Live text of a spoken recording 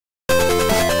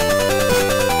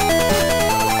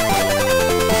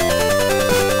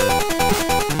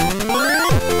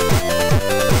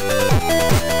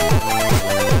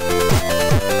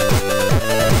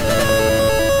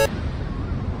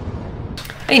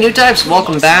Hey, Newtypes,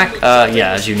 welcome back.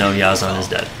 Yeah, as you know, Yazan is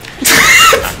dead.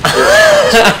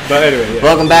 But anyway, yeah.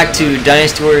 Welcome back to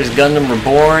Dynasty Warriors Gundam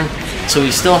Reborn. So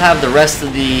we still have the rest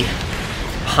of the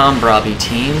Hammurabi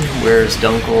team. Where's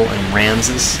Dunkel and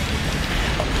Ramses?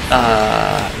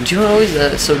 Do you always?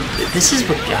 So this is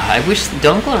what I wish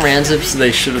Dunkel and Ramses.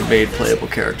 They should have made playable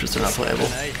characters. They're not playable.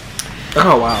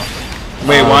 Oh wow.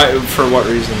 Wait, why? For what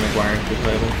reason? Like, why aren't they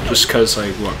playable? Just because,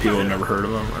 like, what, people have never heard of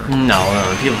them? Or? No,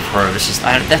 people have heard of it. It's just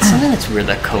that's something that's weird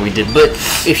that Koei did. But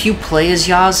if you play as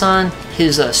Yazan,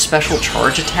 his special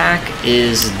charge attack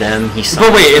is them.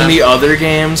 But wait, in the other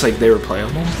games, like, they were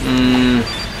playable? I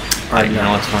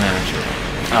know it's funny actually.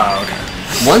 Oh, okay.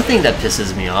 One thing that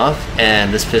pisses me off,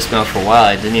 and this pissed me off for a while,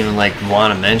 I didn't even like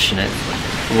want to mention it,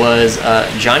 was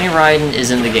Johnny Raiden is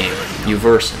in the game. You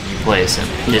verse him, you play as him.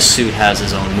 His suit has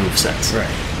his own movesets. Right.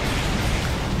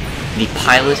 The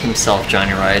pilot himself,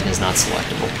 Johnny Raiden, is not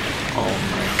selectable. Oh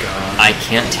my god. I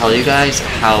can't tell you guys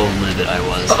how livid I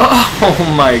was.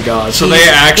 Oh my god. So they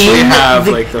actually have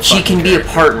like the He can be a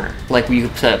partner. Like we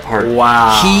could set partner.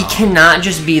 Wow. He cannot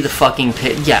just be the fucking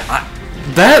pit. Yeah.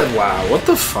 Wow, what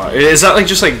the fuck? Is that like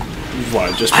just like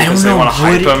what? Just because they want to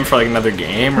hype him for like another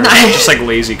game, or just like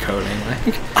lazy coding?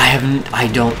 Like I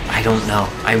don't know.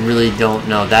 I really don't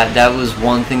know. That was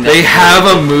one thing that they have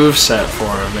a move set for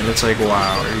him, and it's like,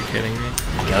 wow, are you kidding me?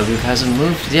 Gelgoog has a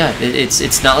move. Yeah,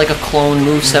 it's not like a clone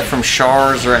move set from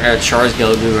Char's or Char's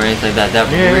Gelgoog or anything like that. That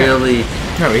really.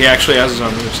 No, he actually has his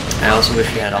own move set. I also wish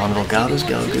he had Honorable Galdo's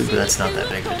Gelgoog, but that's not that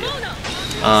big of a deal.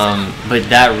 But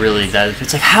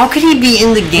it's like, how could he be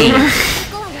in the game?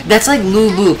 That's like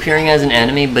Lulu appearing as an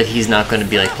enemy, but he's not going to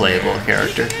be like playable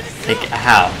character. Like,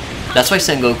 how? That's why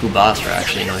Sengoku Basra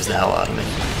actually annoys the hell out of me.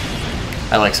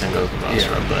 I like Sengoku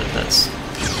Basra, but that's...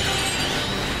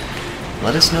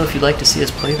 Let us know if you'd like to see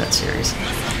us play that series.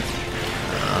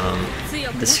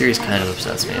 This series kind of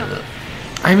upsets me a bit.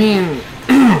 I mean...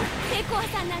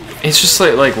 it's just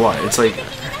like what? It's like...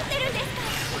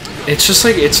 It's just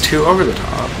like, it's too over the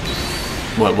top.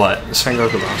 What?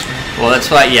 Sengoku Basra. Well, that's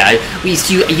why, yeah.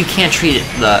 You can't treat it,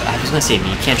 I was gonna say,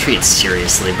 you can't treat it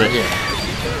seriously, but... Yeah.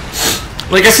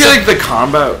 Like, I feel like the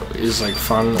combat is, like,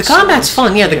 fun. The combat's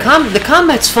fun, yeah. The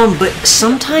combat's fun, but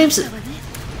sometimes...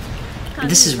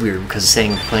 This is weird, because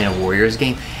playing a Warriors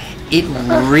game, it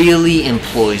really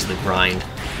employs the grind.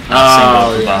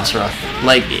 Sengoku Basra.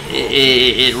 Like,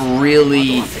 it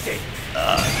really...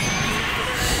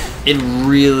 It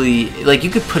really, like,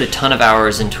 you could put a ton of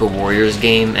hours into a Warriors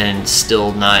game and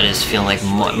still not as feeling like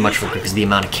much work because of the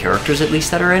amount of characters, at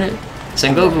least, that are in it.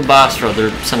 Sengoku Basra,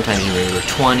 there sometimes there are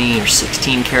 20 or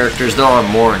 16 characters. There are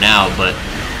more now, but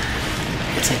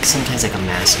it's like sometimes like a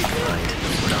massive grind.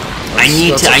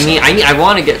 I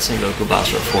want to get Sengoku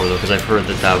Basra 4 though, because I've heard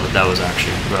that was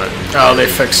actually they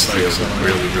fixed things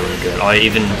really good.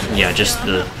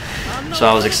 So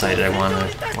I was excited. I want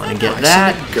to get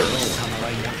that. Good.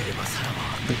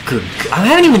 I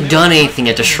haven't even done anything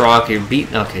yet to Shrock. You're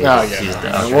beaten. Okay. Okay.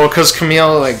 Well, because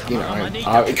Camille, like, you know,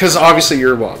 because obviously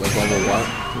you're what, like level what?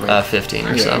 Like, 15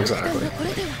 or so. Yeah, exactly.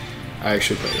 I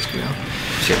actually play this Camille.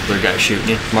 See the other guy shooting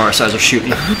you. Mara Sizer shooting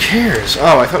you. Who cares?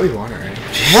 Oh, I thought we won already.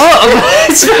 What?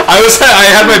 I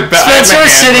had my back. Spencer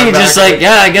was sitting just like,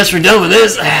 yeah, I guess we're done with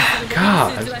this.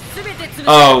 God.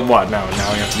 Oh, what? No,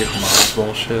 now we have to do Hamas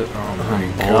bullshit. Oh my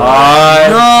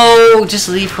god. No, just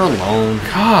leave her alone.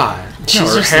 God.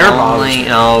 She's just lonely.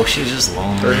 No, she's just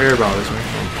lonely. Her hair bothers me.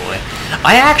 Oh boy.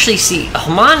 I actually see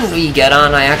Haman we get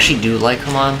on. I actually do like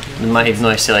Haman. Even though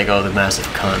I say like, oh, the massive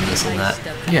cunt, this and that.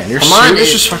 Yeah, and your suit is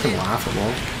just fucking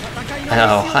laughable. I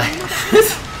know.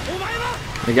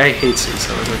 Like, I hate suits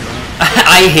that look like that.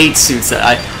 I hate suits that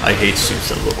I hate suits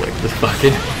that look like this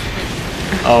fucking.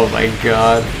 Oh my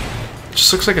god. It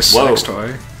just looks like a sex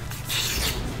toy.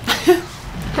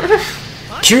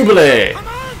 Cubile!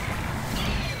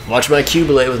 Watch my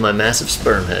Cubile with my massive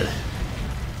sperm head.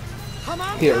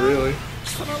 Yeah, really.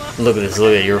 Look at this,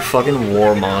 look at it. You're a fucking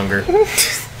warmonger.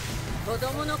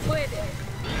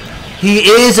 He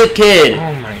is a kid!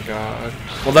 Oh my god.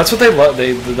 Well, that's what they love.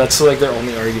 That's like their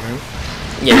only argument.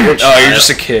 Yeah, you're just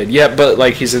a kid. Yeah, but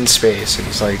like he's in space and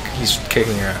he's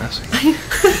kicking your ass.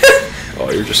 Oh,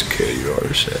 you're just a kid. You don't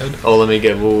understand. Oh, let me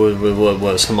get what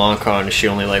was Haman? Is she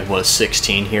only like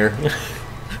 16 here?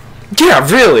 Yeah,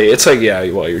 really. It's like, yeah,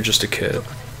 well, you're just a kid.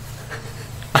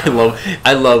 I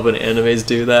love when animes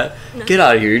do that. Get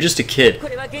out of here. You're just a kid.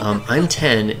 I'm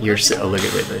 10. You're oh, look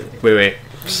at wait.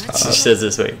 Stop. She says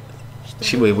this. Wait,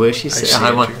 what did she say?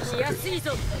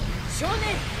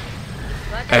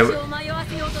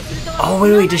 Oh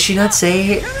wait. Does she not say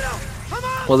it?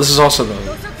 Well, this is also the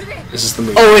movie.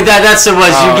 Oh wait, that's what it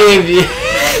was. You gave.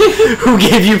 who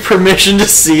gave you permission to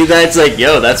see that? It's like,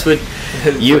 yo, that's what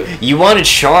you wanted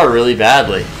Char really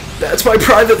badly. That's my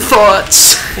private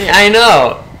thoughts. Yeah, I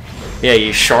know. Yeah,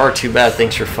 you Char, too bad.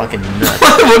 Thinks you're fucking nuts.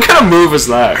 What kind of move was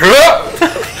that?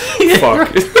 Fuck.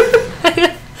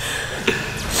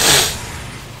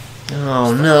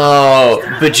 Oh no!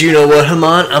 But you know what,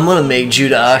 Haman? I'm gonna make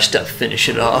Judah Ashta finish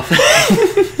it off.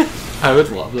 I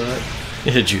would love that.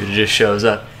 Judah just shows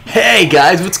up. Hey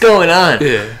guys, what's going on?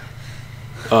 Yeah.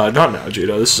 Not now,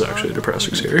 Judah. This is actually a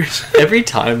depressing series. Every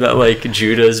time that like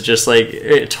Judah's just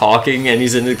like talking and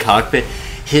he's in the cockpit,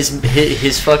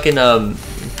 his fucking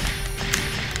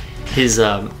his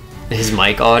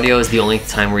mic audio is the only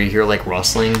time where you hear like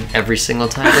rustling every single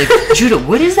time. Like, Judah,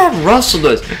 what is that rustle?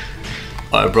 Does?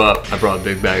 I brought a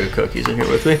big bag of cookies in here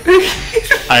with me.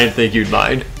 I didn't think you'd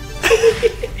mind.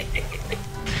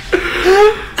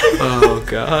 Oh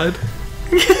God.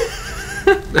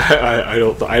 I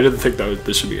didn't think that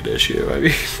this would be an issue. I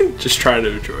mean, just trying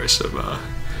to enjoy some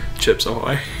Chips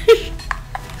Ahoy.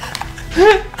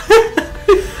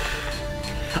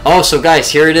 Oh, so guys,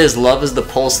 here it is. Love is the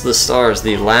pulse of the stars.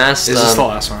 The last. Is this the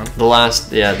last one? The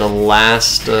last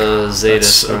Zeta.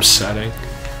 That's upsetting.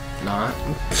 Not.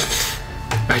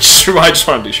 I just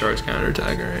want to do Shark's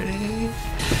counterattack already.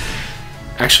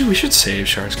 Actually, we should save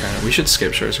Shark's counter. We should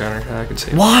skip Shark's counterattack and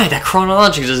save. Why? That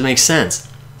chronology doesn't make sense.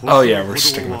 Oh yeah, we're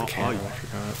sticking with the canon. I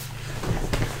forgot.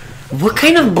 What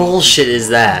kind of bullshit is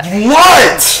that?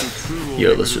 What?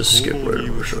 Yo, let's just skip right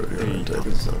over Shark's counterattack.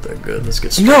 It's not that good. Let's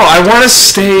get. No, I want to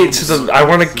stay to the. I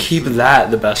want to keep that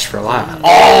the best for last.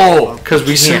 Oh, because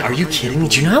we can't. Are you kidding me?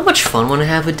 Do you know how much fun we want to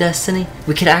have with Destiny?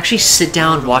 We could actually sit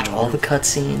down, watch all the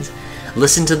cutscenes.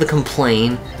 Listen to the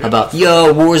complain about,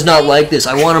 yo, war's not like this.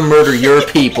 I want to murder your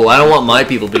people. I don't want my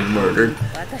people being murdered.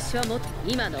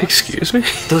 Excuse me?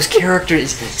 Those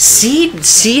characters. Seed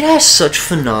has such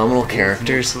phenomenal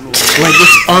characters. Like,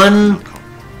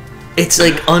 it's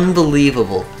like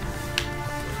unbelievable.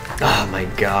 Oh my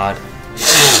god.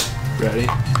 Ready?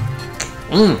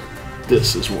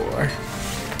 This is war.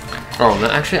 Oh, no,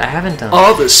 actually, I haven't done.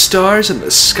 All the stars in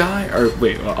the sky are.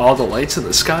 Wait, all the lights in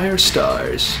the sky are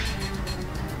stars.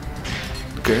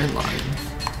 Grand line.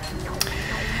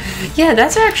 Yeah,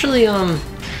 that's actually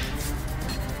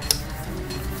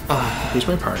Who's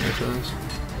my partner for this?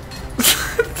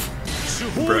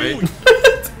 Bright.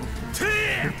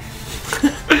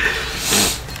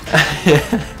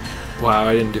 Wow,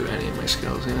 I didn't do any of my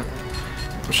skills yet.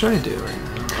 What should I do right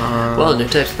now? Well,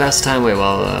 Newtypes pass the time away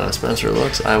while Spencer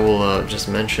looks. I will just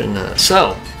mention.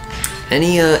 So,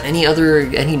 any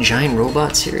giant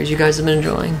robot series you guys have been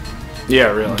enjoying?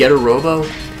 Yeah, really. Get a Robo.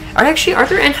 Are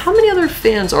there? And how many other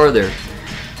fans are there?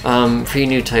 For you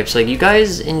Newtypes, like you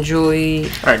guys enjoy.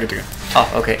 All right, good to go. Oh,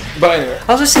 okay. But anyway,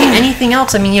 I was just saying anything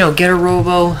else. I mean, Get a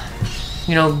Robo.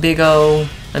 Big O.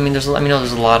 I mean, there's a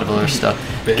lot of other stuff.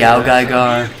 Gal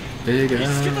Gaigar. Big O.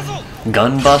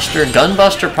 Gunbuster.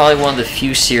 Gunbuster, probably one of the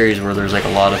few series where there's like a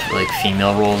lot of like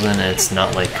female roles in it. It's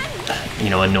not like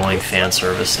annoying fan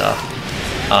service stuff.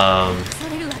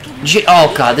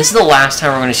 Oh god, this is the last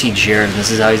time we're going to see Jared, and this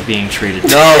is how he's being treated.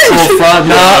 No, full front,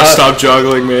 no! Stop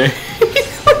juggling me.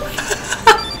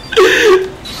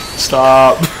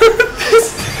 Stop.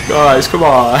 Guys, come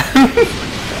on.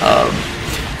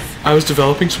 I was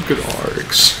developing some good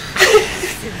arcs.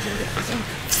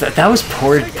 That was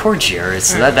poor Jared.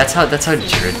 So that's how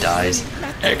Jared dies.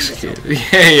 Executed.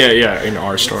 Yeah. In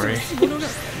our story.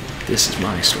 This is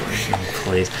my story.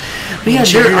 Please. But yeah,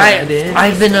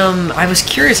 I was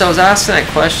curious. I was asking that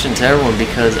question to everyone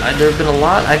because there have been a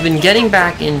lot. I've been getting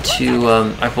back into,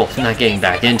 not getting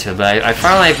back into it, but I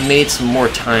finally have made some more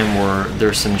time where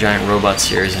there's some giant robot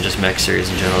series and just mech series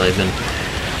in general I've been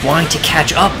wanting to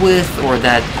catch up with, or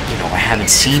that, I haven't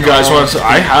seen. You guys want to,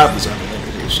 I have the Zone of the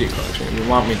Enders collection. You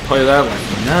want me to play that? Like,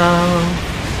 no.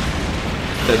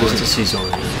 That doesn't see Zone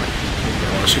of the Enders.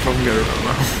 Unless you fucking get a Robo.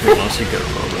 Unless you get a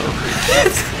Robo.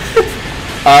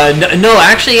 No,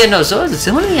 actually, yeah, no. Zone of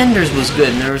the Enders was good,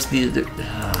 and there was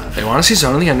they want to see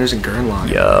Zone of the Enders and Gurren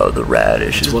Lagann. Yo, the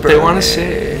radish is what burning. they want to see.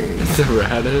 The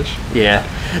radish. Yeah.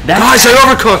 Guys, I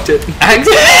overcooked it.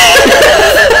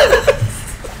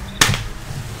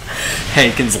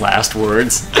 Hankin's last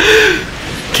words.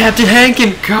 Captain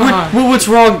Hankin, God. What's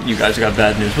wrong? You guys got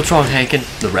bad news. What's wrong, Hankin?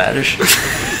 The radish.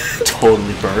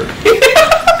 Totally burnt.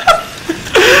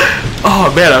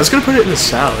 Oh man, I was gonna put it in a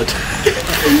salad.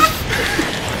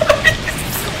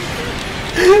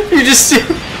 You just see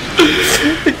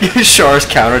Char's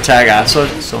counterattack.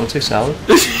 Someone say salad?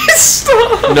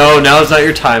 Stop. No, now it's not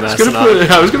your time. I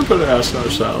was gonna put an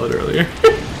astronaut salad earlier.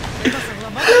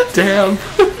 Damn.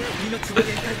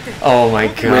 Oh my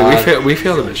god. Wait, we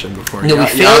failed a mission before. No, we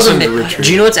failed a mission.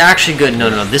 Do you know what's actually good?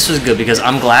 No, this was good because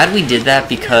I'm glad we did that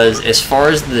because as far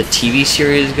as the TV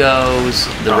series goes,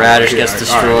 the Radish gets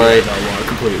destroyed.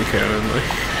 Completely canon.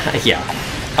 Yeah.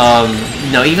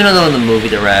 No, even though in the movie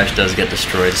the Radish does get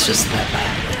destroyed, it's just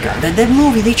that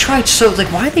movie, they tried so, like,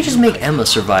 why did they just make Emma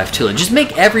survive too? Like, just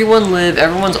make everyone live,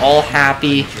 everyone's all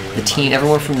happy, the team,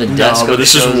 everyone from the desk. No, but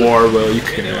this is war, Will, you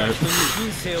can't.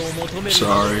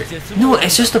 Sorry. No,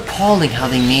 it's just appalling how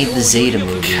they made the Zeta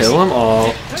movies. Kill them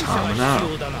all,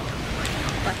 Tamino.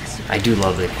 I do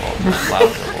love they call him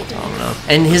Loud Tamino.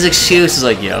 And his excuse is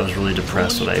like, yeah, I was really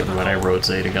depressed when I wrote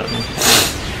Zeta Gundam.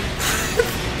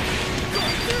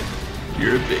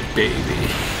 You're a big baby.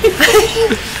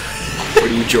 What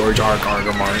are you, George R.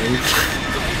 Martin?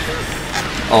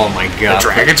 Oh my god. The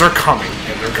dragons are coming,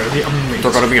 and they're gonna be amazing.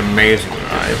 They're gonna be amazing.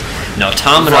 Right? No,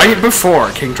 Tamino. Right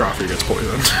before King Joffrey gets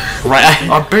poisoned. Right.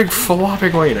 A big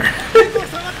flopping wiener.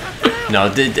 No,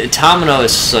 Tamino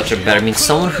is such a better. I mean,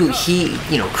 someone who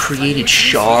created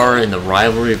Char and the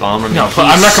rivalry of Amra. No, but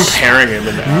I'm not comparing him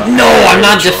to that. No, I'm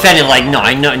not defending. Like, no,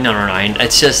 I know, no.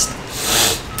 It's just.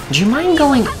 Do you mind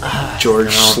going?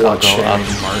 George Slut Martin.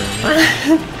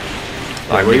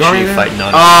 Alright, make sure you fight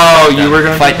none. Oh, you were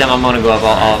gonna fight them. I'm gonna go up.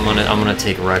 I'm gonna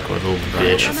take Rekko, little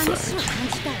bitch.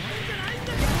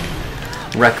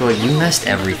 Rekko, you messed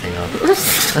everything up.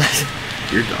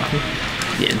 You're done.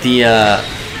 Yeah,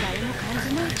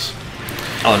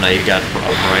 oh no, you got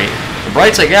Bright. The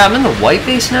Bright's like, yeah, I'm in the white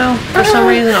base now. For some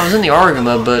reason, I was in the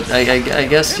Argama, but I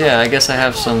guess I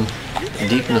have some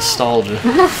deep nostalgia.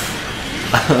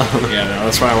 Yeah, no,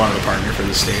 that's why I wanted a partner for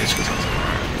the stage, because I was like,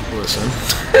 alright, listen.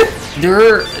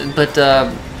 There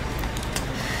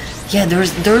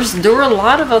were a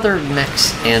lot of other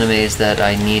mechs animes that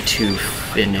I need to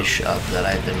finish up that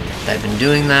I've been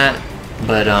doing that,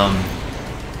 but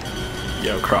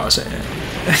Yo, cross it.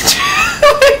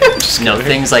 No,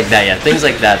 things like that, things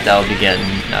like that that'll be getting,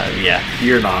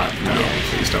 You're not, no,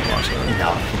 please don't watch that.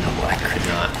 No, I could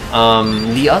not.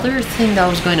 The other thing that I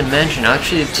was going to mention,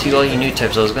 actually to all you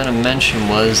Newtypes, I was going to mention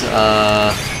was,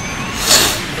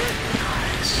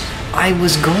 I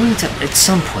was going to, at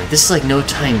some point, this is like no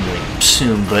time like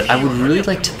soon, but I would really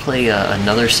like to play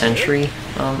another Century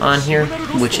on here,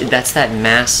 that's that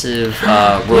massive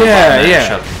robot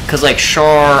mashup. Because like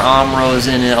Char, Amro's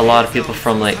in it, a lot of people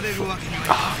from like,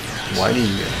 why do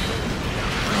you get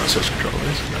switch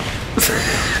controllers? No.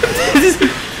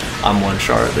 I'm one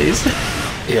Char at least.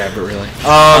 Yeah, but really.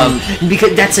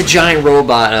 Because that's a giant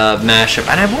robot mashup,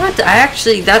 and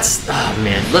oh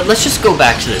man, let's just go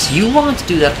back to this. You want to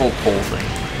do that whole poll thing,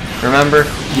 remember?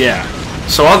 Yeah.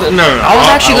 So I was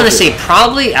actually going to say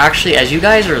probably, as you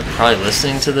guys are probably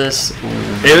listening to this,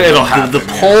 it'll happen. The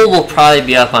poll will probably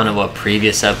be up on a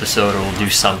previous episode, or we'll do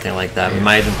something like that. We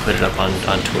might even put it up on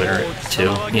Twitter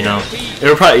too. You know.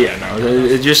 It'll probably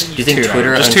just. Do you think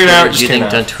Twitter? Just tune out. Do you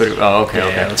think on Twitter? Oh, okay.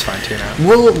 Yeah, that's fine. Tune out.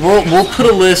 We'll put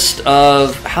a list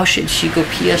of how should she go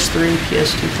PS3,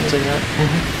 PS2, things like that.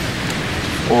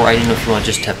 Mm-hmm. Or I don't know if you want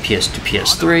to just have PS2,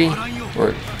 PS3,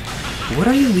 or. What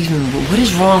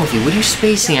is wrong with you? What are you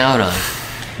spacing out on?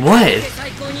 What?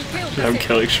 I'm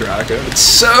killing Shirako. It's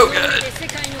so good.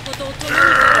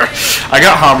 I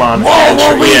got Haman.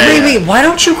 Whoa, wait. Why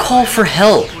don't you call for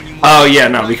help? Oh, yeah,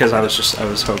 no, because I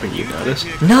was hoping you'd notice.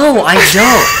 No, I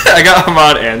don't. I got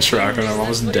Haman and Shirako, and I'm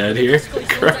almost dead here.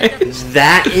 Christ.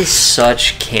 That is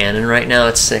such canon right now,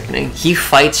 it's sickening. He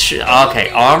fights... Okay.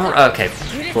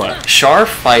 What? Char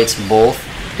fights both.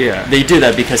 Yeah. They do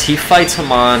that because he fights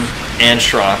Haman and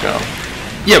Shirako.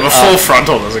 Yeah, but full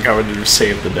frontal doesn't come in to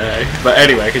save the day. But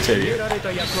anyway, continue.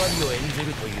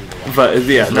 But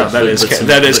yeah, no,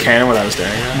 that is canon what I was doing.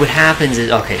 What happens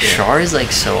is, Char is like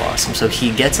so awesome. So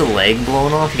he gets a leg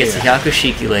blown off. He gets the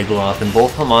Hyakushiki leg blown off, and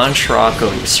both Haman and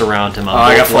Shirako surround him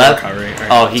on both left.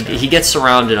 He gets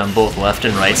surrounded on both left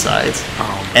and right sides.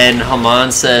 And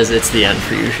Haman says it's the end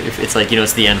for you. It's like,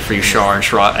 it's the end for you, Char, and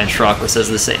Shirako says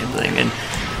the same thing.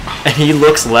 And he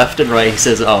looks left and right. He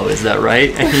says, "Oh, is that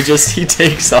right?" And he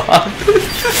takes off.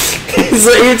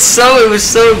 It was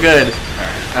so good.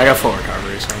 Alright, I got full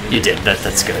recovery. So you did.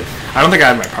 That's good. I don't think I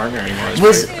had my partner anymore.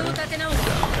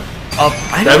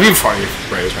 That'd be funny if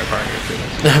Bray was my partner.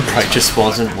 Bray just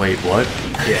wasn't. Wait, what?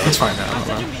 Yeah, let's find out.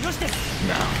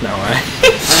 No way.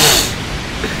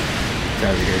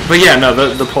 That'd be good. But yeah, no,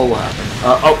 the poll will happen.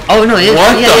 No, you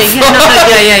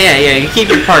keep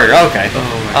your partner. Okay. Oh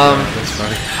my god, that's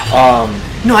funny.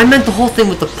 No, I meant the whole thing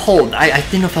with the poll. I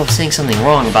didn't know if I was saying something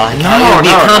wrong about it. No, it would be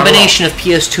a combination of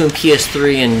PS2 and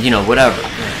PS3 and, whatever.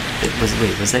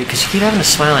 Wait, was that? Because you keep having a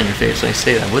smile on your face when I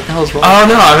say that. What the hell's wrong? Oh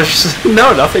no, I was just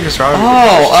no, nothing is wrong.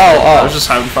 I was just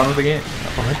having fun with the game.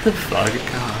 What the fuck?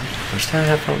 God, I'm just trying to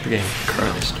have fun with the game.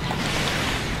 Christ.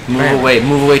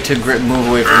 Move away to grip. Move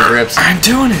away from grips. I'm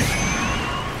doing it.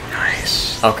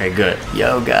 Nice. Okay, good.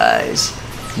 Yo, guys,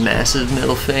 massive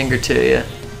middle finger to you.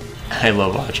 I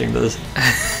love watching this.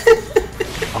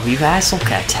 Oh, you asshole!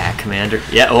 Attack, Commander.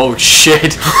 Yeah. Oh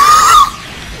shit.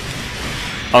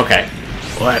 Okay.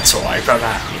 Let's wipe them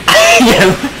out.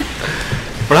 Yeah.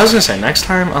 What I was gonna say, next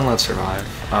time on Let's Survive,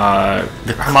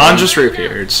 Mon just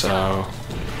reappeared, so...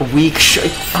 Weak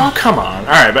shit. Oh, come on.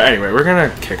 Alright, but anyway, we're gonna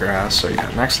kick her ass, so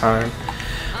yeah, next time,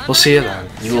 we'll see you then.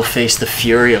 You will face the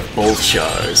fury of both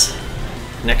Chars.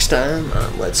 Next time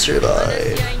on Let's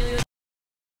Survive.